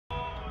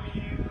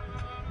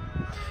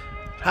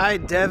Hi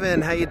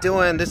Devon, how you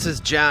doing? This is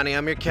Johnny.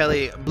 I'm your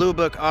Kelly Blue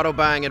Book Auto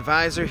Buying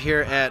Advisor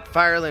here at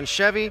Fireland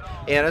Chevy,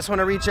 and I just want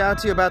to reach out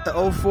to you about the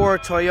 '04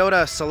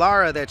 Toyota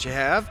Solara that you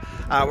have.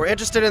 We're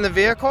interested in the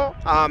vehicle.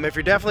 If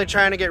you're definitely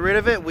trying to get rid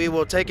of it, we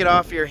will take it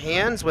off your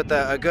hands with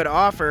a good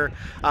offer.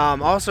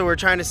 Also, we're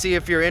trying to see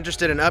if you're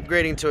interested in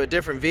upgrading to a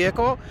different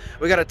vehicle.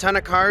 We got a ton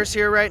of cars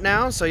here right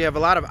now, so you have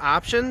a lot of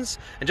options,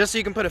 and just so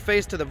you can put a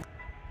face to the...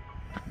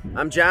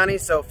 I'm Johnny,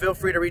 so feel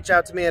free to reach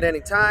out to me at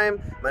any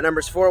time. My number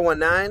is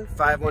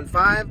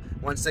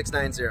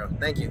 419-515-1690.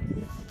 Thank you.